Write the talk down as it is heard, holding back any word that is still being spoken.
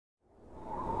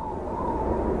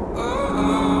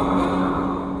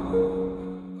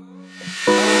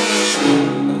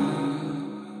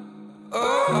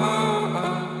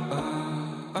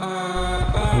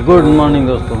Good morning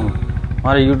दोस्तों,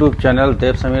 हमारे YouTube channel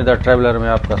Dev Sameer the traveller में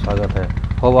आपका स्वागत है।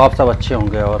 होप आप सब अच्छे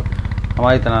होंगे और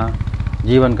हमारी तरह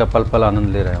जीवन का पल पल आनंद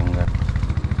ले रहे होंगे।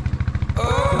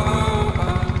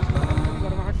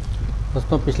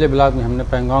 दोस्तों, पिछले ब्लॉग में हमने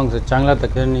पैंगोंग से चांगला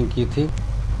तक रनिंग की थी।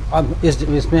 अब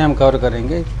इसमें हम कवर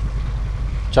करेंगे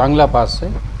चांगला पास से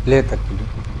लेह तक की।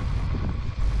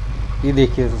 ये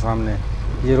देखिए तो सामने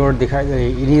ये रोड दिखाई दे रही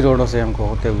है। इन्हीं रोडों से हमको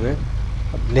होते हुए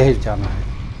अब लेह जाना है।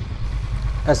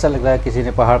 ऐसा लग रहा है किसी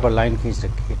ने पहाड़ पर लाइन खींच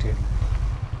रखी है ट्रेन।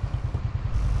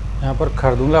 यहाँ पर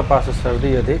खरदुंगला पास से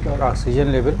सर्दी अधिक और ऑक्सीजन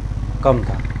लेवल कम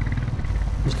था,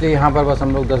 इसलिए यहाँ पर बस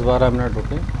हम लोग 10-12 मिनट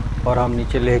रुके और हम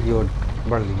नीचे लेह की ओर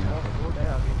बढ़ लिए,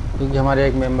 क्योंकि हमारे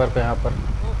एक मेंबर को यहाँ पर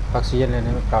ऑक्सीजन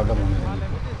लेने में प्रॉब्लम होने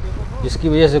लगी, जिसकी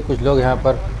वजह से कुछ लोग यहाँ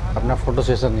पर अपना फ़ोटो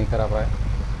सेशन नहीं करा पाए।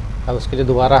 अब उसके लिए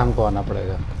दोबारा हमको आना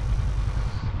पड़ेगा।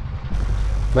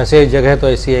 वैसे जगह तो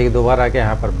ऐसी है कि दोबारा आके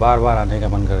यहाँ पर बार बार आने का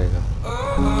मन करेगा,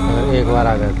 अगर एक बार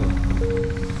आ गए तो।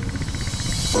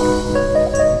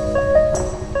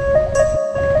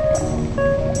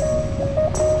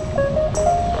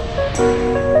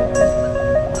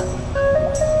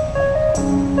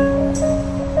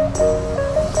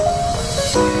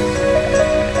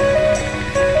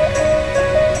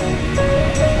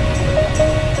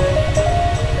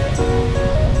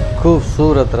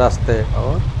 खूबसूरत रास्ते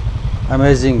और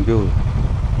अमेजिंग व्यू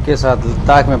के साथ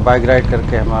लद्दाख में बाइक राइड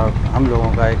करके हम लोगों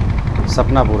का एक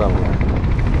सपना पूरा हुआ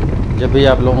है। जब भी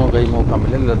आप लोगों को कहीं मौका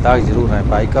मिले लद्दाख ज़रूर आएँ,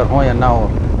 बाइकर हों या ना हो,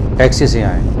 टैक्सी से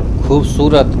आएँ।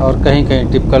 खूबसूरत और कहीं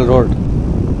कहीं टिपिकल रोड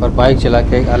पर बाइक चला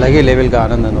के एक अलग ही लेवल का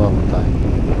आनंद अनुभव होता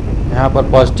है। यहाँ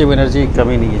पर पॉजिटिव एनर्जी की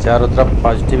कमी नहीं है, चारों तरफ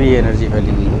पॉजिटिव ही एनर्जी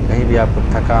फैली हुई है। कहीं भी आपको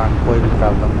थकान कोई भी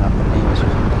प्रॉब्लम यहाँ पर नहीं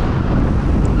महसूस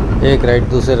होती। एक राइड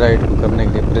दूसरे राइड को करने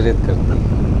के लिए प्रेरित करती है।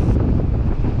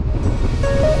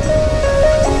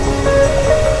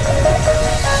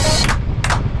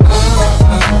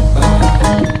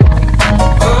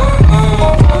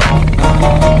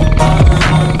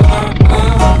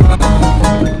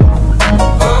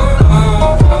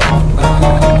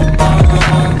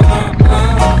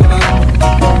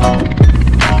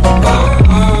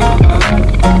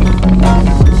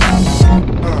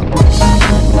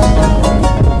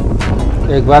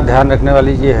 एक बात ध्यान रखने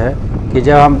वाली ये है कि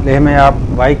जब हम लेह में आप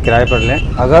बाइक किराए पर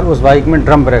लें, अगर उस बाइक में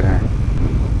ड्रम ब्रेक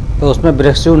हैं तो उसमें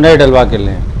ब्रेक शू नए डलवा के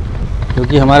लें,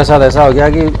 क्योंकि हमारे साथ ऐसा हो गया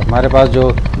कि हमारे पास जो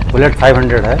बुलेट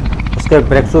 500 है उसके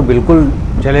ब्रेक शू बिल्कुल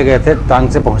चले गए थे टांग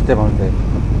से पहुँचते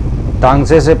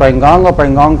टांगसे से पैंगोंग और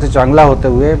पैंगोंग से चांगला होते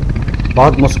हुए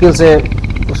बहुत मुश्किल से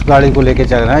उस गाड़ी को लेके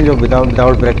चल रहे हैं जो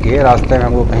विदाउट ब्रेक की है। रास्ते में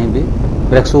हमको कहीं भी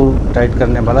ब्रेक शू टाइट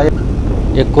करने वाला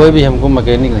ये कोई भी हमको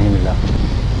मैकेनिक नहीं मिला,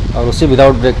 और उसी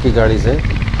विदाउट ब्रेक की गाड़ी से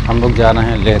हम लोग जा रहे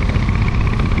हैं लेह।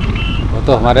 वो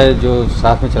तो हमारे जो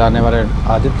साथ में चलाने वाले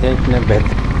आदित्य हैं, इतने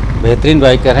बेहतरीन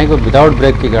बाइकर हैं कि विदाउट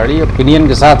ब्रेक की गाड़ी और पिनियन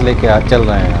के साथ लेके चल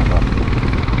रहे हैं यहाँ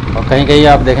पर। और कहीं कहीं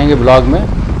आप देखेंगे ब्लॉग में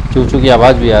चू चू की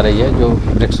आवाज़ भी आ रही है जो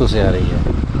ब्रेक शू से आ रही है।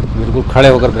 बिल्कुल खड़े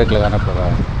होकर ब्रेक लगाना पड़ रहा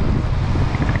है।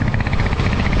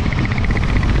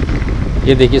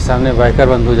 ये देखिए सामने बाइकर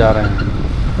बंधु जा रहे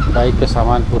हैं, बाइक पे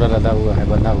सामान पूरा लदा हुआ है,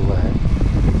 बंधा हुआ है।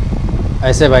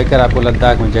 ऐसे बाइकर आपको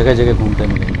लद्दाख में जगह जगह घूमते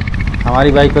मिलेंगे।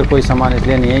 हमारी बाइक पर कोई सामान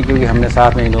इसलिए नहीं है क्योंकि हमने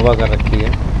साथ में इनोवा कर रखी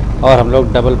है और हम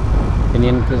लोग डबल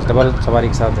सवारी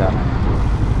के साथ जा रहे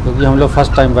हैं, क्योंकि हम लोग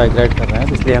फर्स्ट टाइम बाइक राइड कर रहे हैं।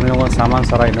 तो इसलिए हम लोगों ने सामान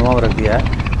सारा इनोवा में रख दिया है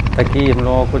ताकि हम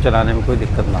लोगों को चलाने में कोई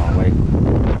दिक्कत ना हो बाइक।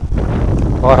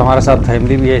 और हमारे साथ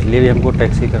फैमिली भी है, इसलिए भी हमको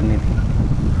टैक्सी करनी थी।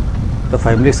 तो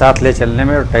फैमिली के साथ ले चलने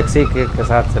में और टैक्सी के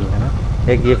साथ चलने में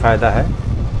एक ये फ़ायदा है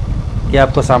कि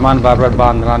आपको सामान बार बार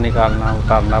बांधना, निकालना,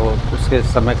 उतारना, वो उसके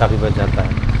समय काफ़ी बच जाता है।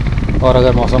 और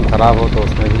अगर मौसम ख़राब हो तो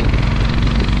उसमें भी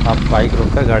आप बाइक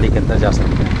रोककर गाड़ी के अंदर जा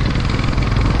सकते हैं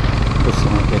कुछ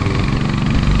समय के लिए,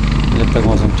 जब तक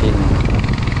मौसम ठीक नहीं होता।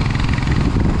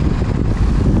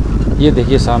 ये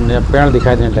देखिए सामने अब पेड़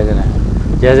दिखाई देने लग रहे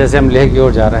हैं। जैसे जैसे हम लेह की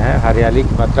ओर जा रहे हैं हरियाली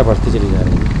की मात्रा बढ़ती चली जा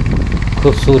रही है।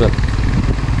 खूबसूरत।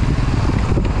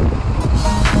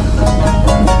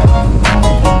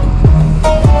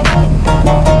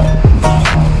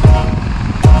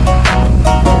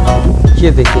 ये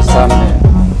देखिए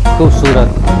सामने खूबसूरत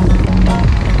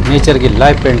नेचर की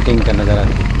लाइव पेंटिंग का नज़ारा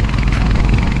है।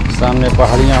 सामने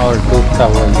पहाड़ियाँ और डूबता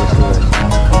हुआ ये सूरज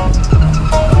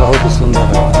बहुत ही सुंदर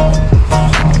है।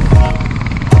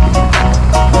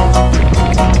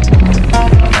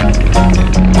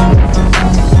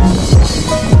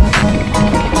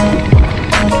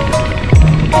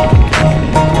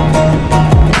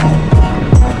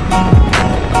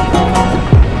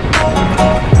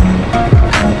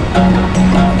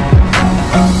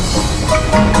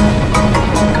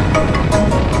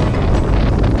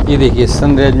 ये देखिए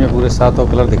सनराइज में पूरे सातों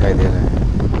कलर दिखाई दे रहे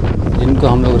हैं। जिनको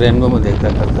हम लोग रेनबो में देखा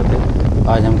करते थे,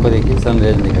 आज हमको देखिए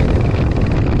सनराइज दिखाई दे रहा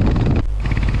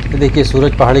है। देखिए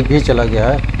सूरज पहाड़ी भी चला गया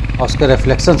है और उसके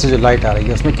रिफ्लेक्शन से जो लाइट आ रही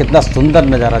है उसमें कितना सुंदर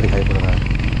नज़ारा दिखाई पड़ रहा है।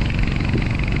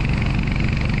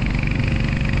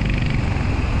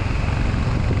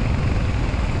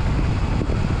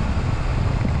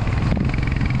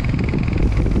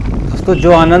 दोस्तों,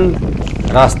 जो आनंद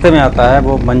रास्ते में आता है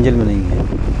वो मंजिल में नहीं है।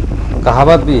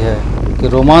 कहावत भी है कि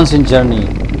romance in journey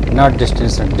not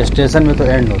destination, destination में तो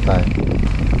एंड होता है।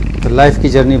 तो लाइफ की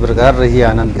जर्नी बरकरार रही है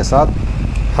आनंद के साथ।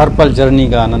 हर पल जर्नी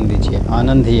का आनंद लीजिए,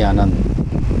 आनंद ही आनंद।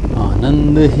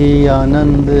 आनंद ही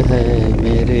आनंद है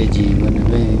मेरे जीवन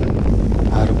में,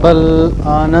 हर पल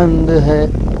आनंद है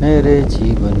मेरे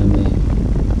जीवन में।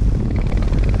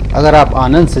 अगर आप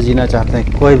आनंद से जीना चाहते हैं,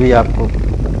 कोई भी आपको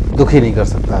दुखी नहीं कर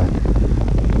सकता है।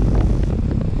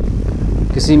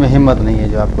 किसी में हिम्मत नहीं है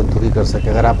जो आपको दुखी कर सके,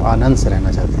 अगर आप आनंद से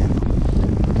रहना चाहते हैं।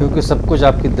 क्योंकि सब कुछ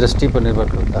आपकी दृष्टि पर निर्भर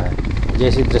करता है,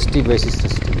 जैसी दृष्टि वैसी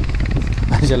सृष्टि।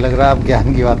 मुझे लग रहा है अब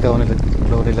ज्ञान की बातें होने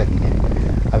लगी हैं,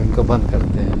 अब इनको बंद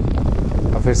करते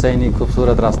हैं और फिर सही नहीं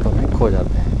खूबसूरत रास्तों में खो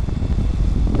जाते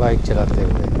हैं बाइक चलाते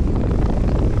हुए।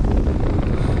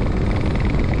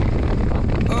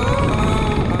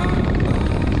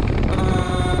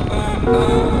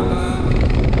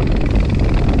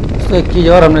 तो एक चीज़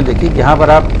और हमने देखी कि यहाँ पर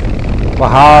आप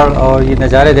पहाड़ और ये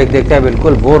नज़ारे देख देख कर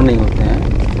बिल्कुल बोर नहीं होते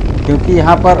हैं, क्योंकि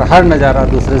यहाँ पर हर नज़ारा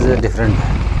दूसरे से डिफरेंट है।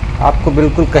 आपको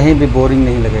बिल्कुल कहीं भी बोरिंग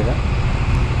नहीं लगेगा।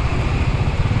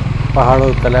 पहाड़ों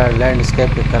के कलर, लैंडस्केप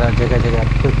के कलर जगह जगह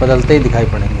आपको बदलते ही दिखाई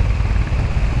पड़ेंगे,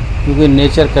 क्योंकि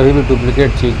नेचर कभी भी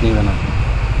डुप्लीकेट चीज़ नहीं बनाता।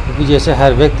 क्योंकि जैसे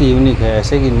हर व्यक्ति यूनिक है,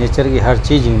 ऐसे कि नेचर की हर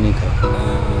चीज़ यूनिक है।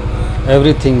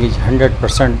 Everything is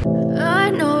 100%।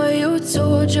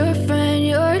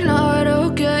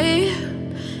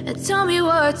 Tell me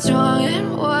what's wrong and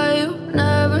why you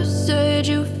never said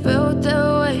you felt that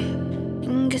way.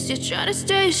 Guess you're trying to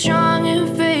stay strong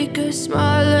and fake a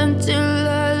smile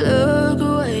until I look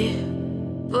away.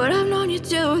 But I've known you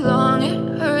too long,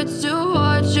 it hurts to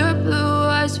watch your blue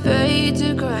eyes fade to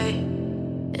gray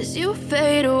as you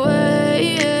fade away,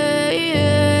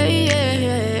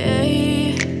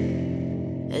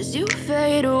 as you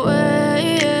fade away.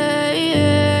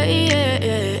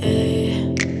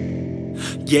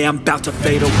 Yeah, I'm about to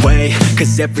fade away,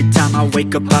 'cause every time I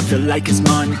wake up I feel like it's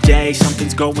Monday.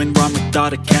 Something's going wrong with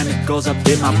all the chemicals up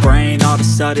in my brain. All of a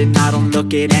sudden I don't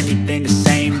look at anything the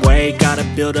same way. Got a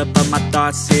build up of my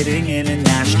thoughts sitting in an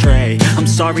ashtray. I'm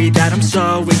sorry that I'm so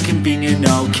inconvenient,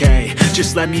 okay.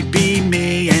 Just let me be me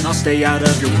and I'll stay out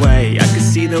of your way. I can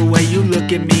see the way you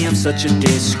look at me, I'm such a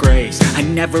disgrace. I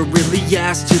never really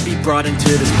asked to be brought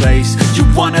into this place. You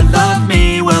wanna love me?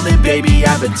 Well then baby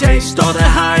have a taste. All the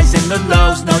highs and the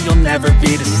lows, no, you'll never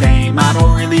be the same. I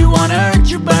don't really wanna hurt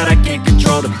you, but I can't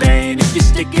control the pain. If you're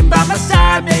sticking by my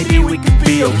side, maybe we could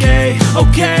be okay.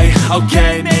 Okay,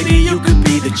 okay, maybe you could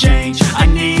be the change I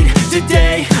need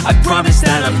today. I promise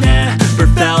that I've never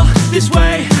felt this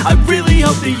way. I really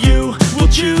hope that you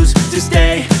will choose to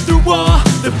stay through all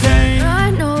the pain. I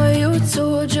know you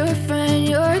told your friend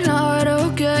you're not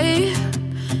okay,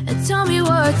 and tell me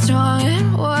what's wrong and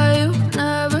why you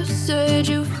never said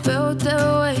you felt that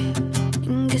way.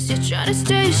 Guess you're trying to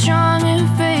stay strong and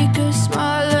fake a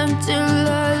smile until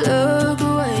I look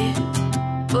away.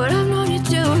 But I've known you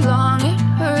too long, it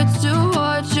hurts to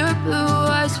watch your blue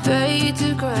eyes fade to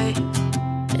gray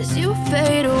as you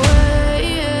fade away,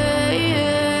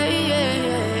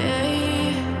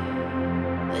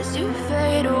 as you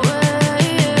fade away,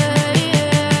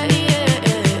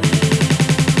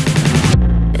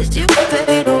 as you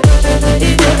fade away.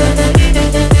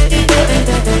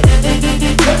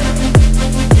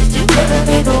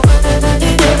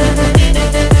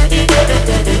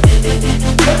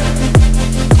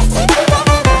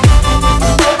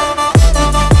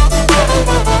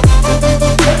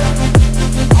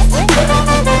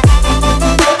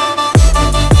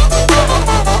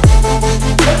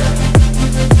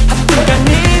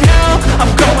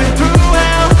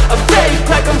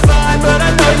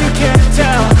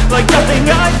 Like nothing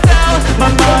I felt, my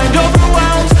mind over